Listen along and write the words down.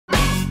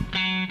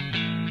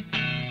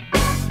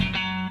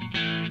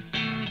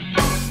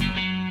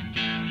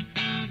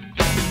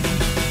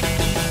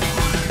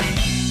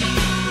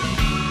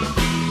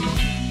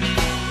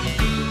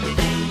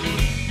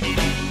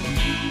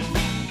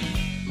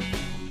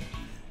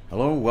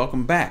Hello,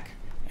 welcome back.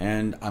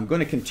 And I'm going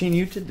to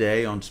continue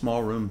today on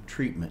small room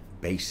treatment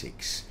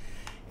basics.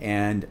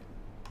 And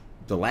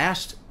the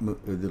last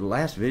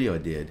video I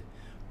did,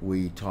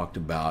 we talked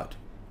about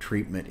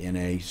treatment in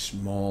a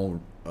small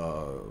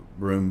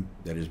room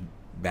that is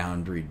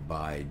boundaried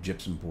by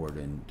gypsum board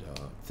and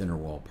thinner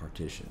wall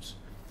partitions.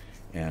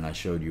 And I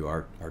showed you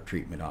our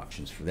treatment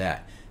options for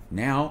that.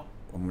 Now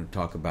I'm going to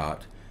talk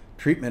about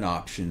treatment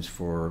options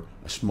for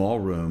a small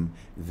room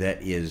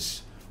that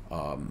is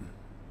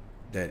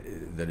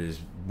that is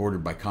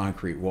bordered by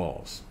concrete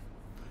walls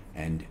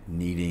and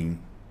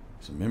needing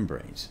some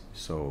membranes.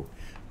 So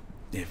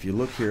if you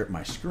look here at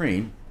my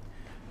screen,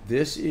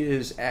 this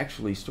is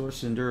actually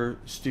Storcinder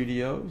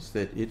Studios.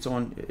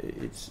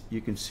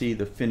 You can see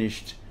the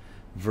finished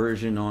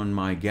version on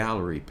my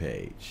gallery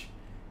page,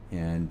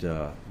 and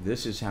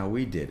this is how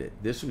we did it.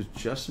 This was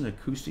just an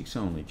acoustics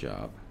only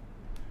job.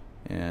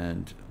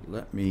 And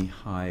let me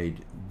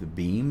hide the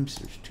beams.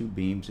 There's two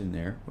beams in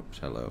there. Whoops,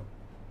 hello.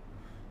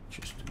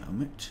 Just a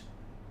moment.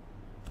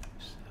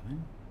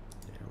 7.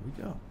 There we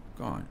go.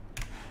 Gone.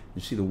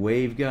 You see the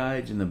wave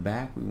guides in the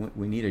back.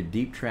 We need a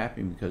deep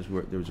trapping because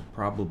there's a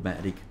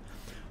problematic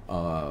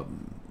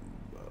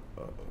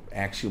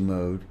axial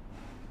mode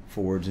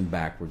forwards and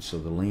backwards. So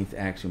the length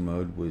axial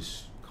mode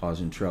was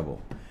causing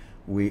trouble.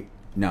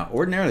 Now,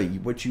 ordinarily,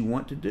 what you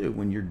want to do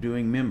when you're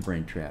doing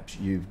membrane traps,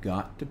 you've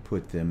got to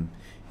put them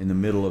in the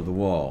middle of the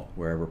wall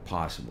wherever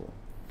possible.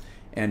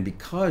 And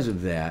because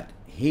of that,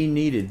 he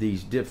needed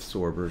these diff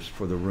sorbers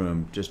for the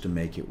room just to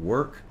make it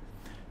work.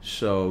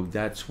 So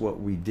that's what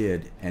we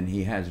did. And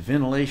he has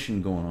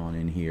ventilation going on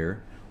in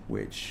here,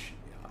 which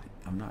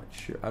I'm not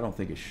sure. I don't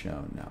think it's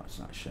shown. No, it's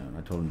not shown.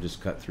 I told him just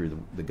cut through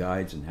the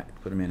guides and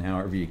put them in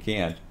however you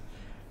can.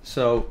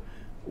 So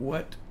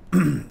what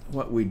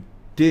we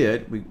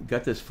did, we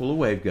got this full of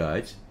wave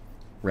guides,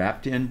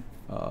 wrapped in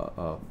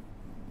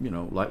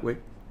lightweight,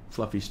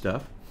 fluffy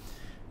stuff.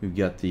 We've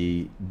got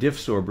the diff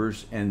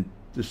sorbers, and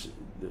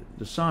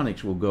the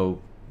sonics will go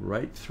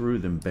right through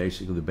them.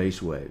 Basically, the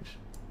bass waves.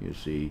 You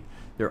see,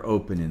 they're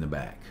open in the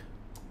back.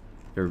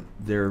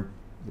 They're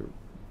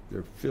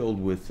filled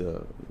with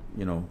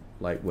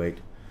lightweight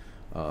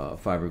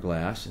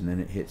fiberglass, and then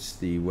it hits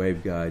the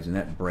wave guides, and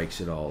that breaks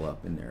it all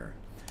up in there.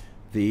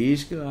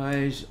 These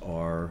guys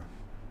are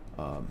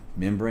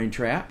membrane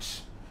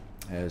traps,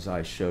 as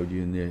I showed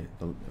you in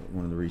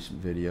one of the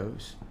recent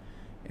videos.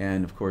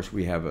 And of course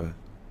we have a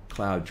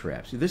cloud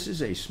trap. So this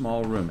is a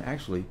small room.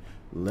 Actually,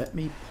 let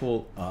me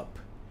pull up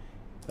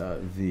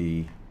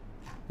the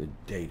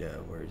data.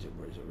 Where is it?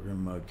 Where's the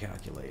room mode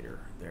calculator?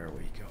 There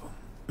we go.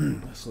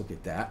 Let's look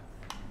at that.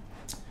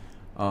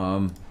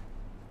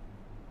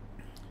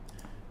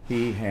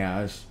 He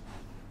has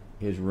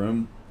his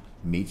room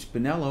meets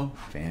Spinello.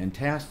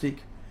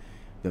 Fantastic.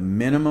 The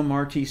minimum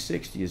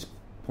RT60 is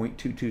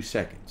 0.22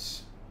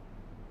 seconds.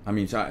 I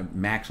mean, sorry,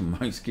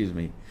 maximum, excuse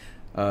me.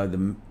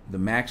 The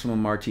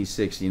maximum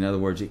RT60, in other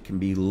words, it can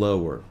be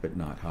lower but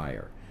not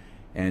higher.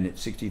 And at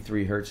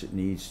 63 hertz, it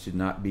needs to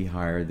not be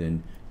higher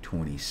than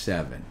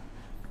 27.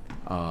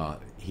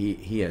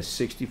 He has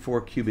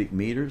 64 cubic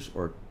meters,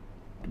 or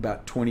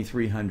about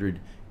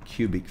 2,300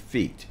 cubic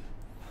feet.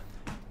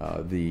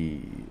 The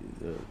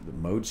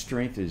mode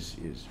strength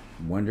is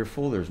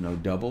wonderful. There's no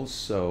doubles,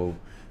 so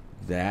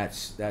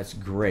that's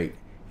great.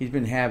 He's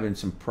been having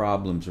some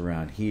problems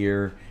around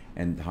here,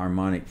 and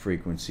harmonic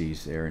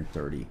frequencies there in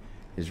 30.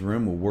 His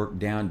room will work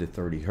down to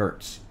 30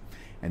 hertz,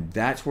 and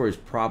that's where his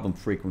problem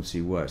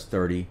frequency was: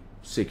 30,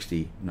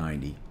 60,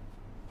 90,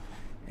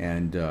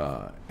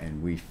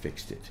 and we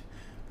fixed it.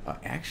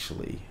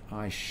 Actually,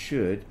 I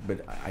should,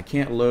 but I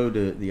can't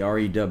load the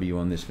REW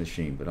on this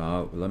machine, but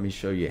let me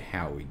show you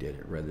how we did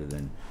it rather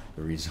than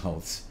the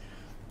results.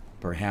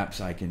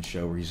 Perhaps I can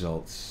show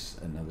results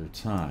another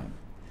time.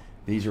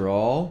 These are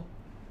all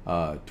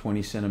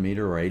 20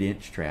 centimeter or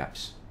 8-inch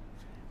traps,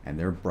 and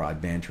they're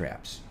broadband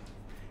traps.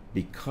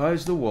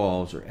 Because the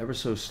walls are ever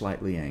so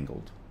slightly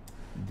angled,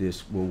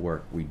 this will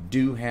work. We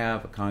do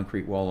have a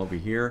concrete wall over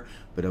here,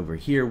 but over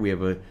here we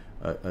have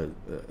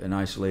an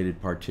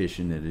isolated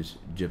partition that is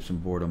gypsum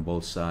board on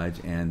both sides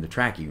and the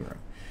tracking room.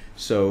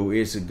 So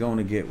it's going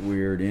to get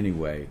weird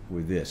anyway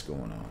with this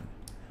going on.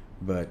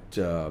 But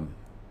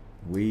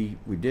we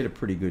did a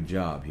pretty good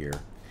job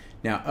here.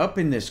 Now up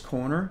in this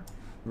corner,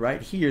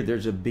 right here,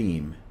 there's a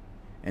beam,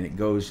 and it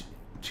goes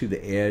to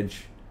the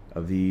edge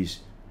of these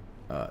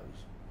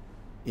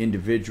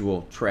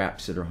individual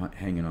traps that are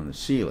hanging on the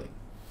ceiling.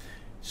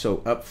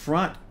 So up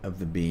front of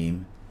the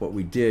beam, what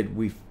we did,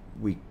 we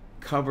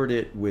covered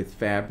it with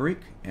fabric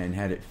and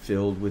had it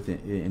filled with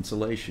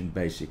insulation,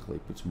 basically.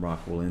 Put some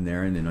rock wool in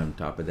there, and then on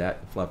top of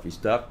that, the fluffy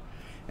stuff.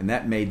 And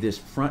that made this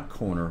front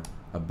corner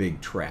a big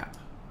trap,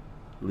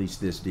 at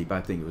least this deep. I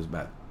think it was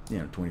about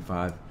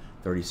 25,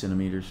 30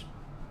 centimeters.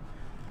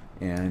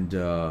 And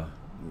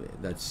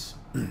that's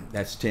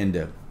 10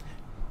 to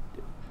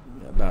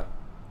about,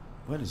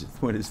 what is it?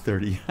 What is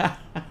 30?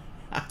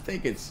 I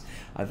think it's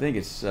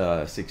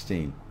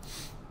 16.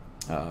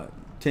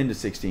 10 to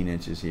 16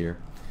 inches here.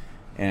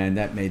 and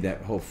that made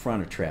that whole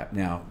front a trap.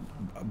 Now,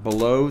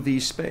 below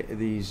these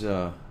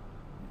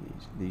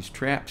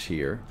traps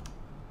here,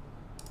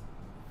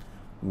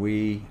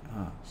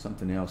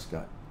 something else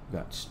got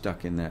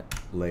stuck in that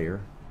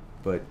layer,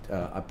 but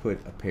I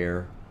put a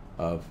pair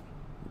of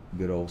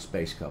good old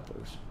space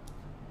couplers,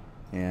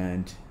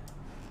 and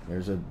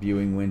there's a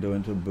viewing window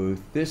into a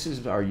booth. This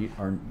is our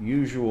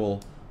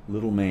usual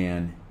little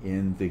man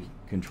in the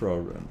control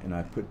room, and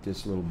I put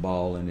this little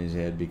ball in his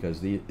head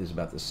because this is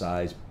about the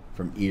size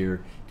from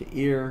ear to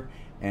ear,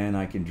 and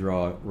I can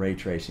draw ray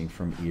tracing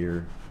from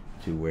ear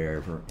to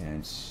wherever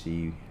and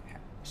see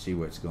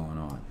what's going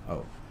on.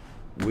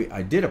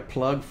 I did a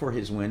plug for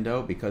his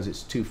window because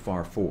it's too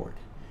far forward,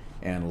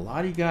 and a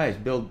lot of you guys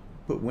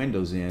put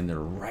windows in that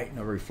are right in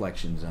a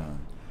reflection zone,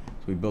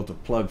 so we built a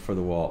plug for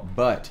the wall.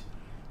 But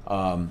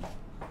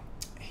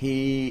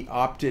he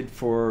opted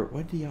for,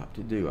 what did he opt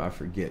to do? I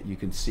forget. You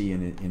can see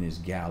in his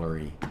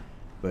gallery,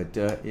 but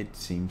it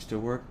seems to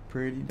work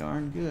pretty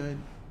darn good.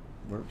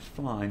 Works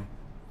fine.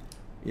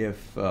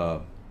 If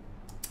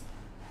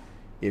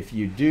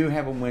you do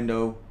have a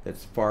window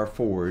that's far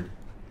forward,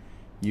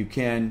 you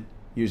can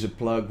use a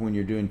plug when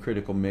you're doing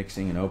critical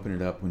mixing and open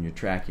it up when you're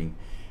tracking.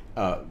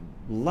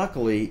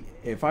 Luckily,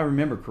 if I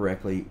remember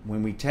correctly,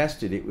 when we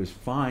tested, it was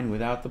fine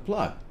without the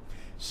plug.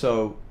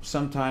 So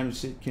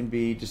sometimes it can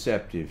be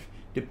deceptive.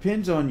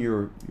 Depends on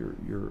your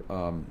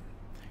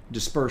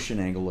dispersion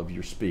angle of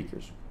your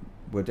speakers.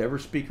 Whatever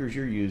speakers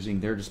you're using,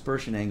 their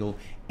dispersion angle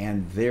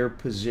and their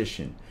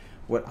position.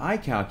 What I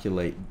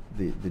calculate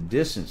the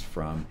distance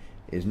from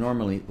is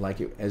normally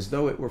as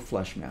though it were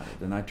flush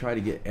mounted, and I try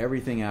to get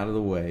everything out of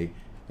the way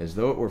as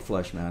though it were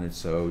flush mounted,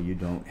 so you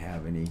don't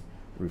have any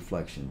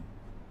reflection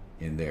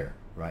in there,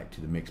 right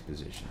to the mix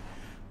position.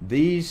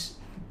 These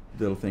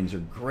little things are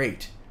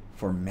great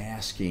for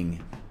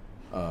masking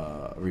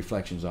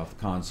reflections off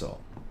the console,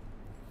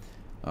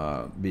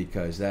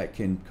 because that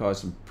can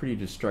cause some pretty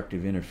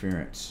destructive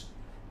interference.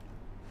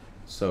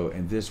 So,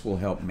 and this will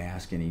help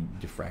mask any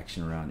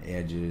diffraction around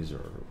edges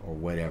or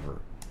whatever.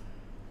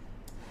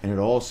 And it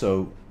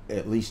also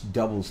at least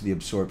doubles the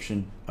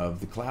absorption of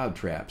the cloud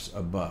traps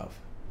above.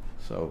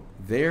 So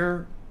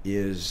there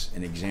is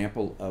an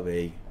example of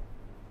a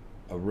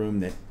room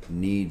that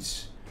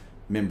needs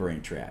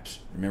membrane traps.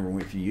 Remember,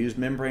 if you use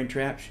membrane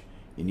traps,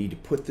 you need to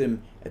put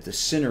them at the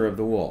center of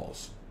the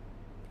walls,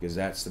 because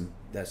that's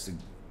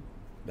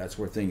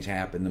where things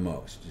happen the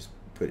most. Just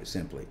put it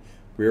simply: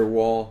 rear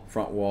wall,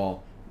 front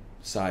wall,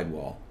 side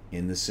wall,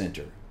 in the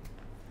center,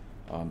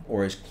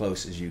 or as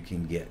close as you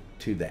can get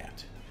to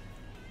that.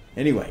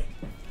 Anyway,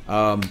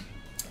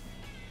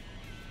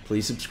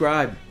 please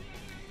subscribe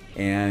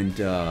and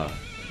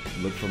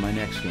look for my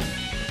next one.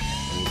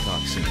 We'll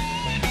talk soon.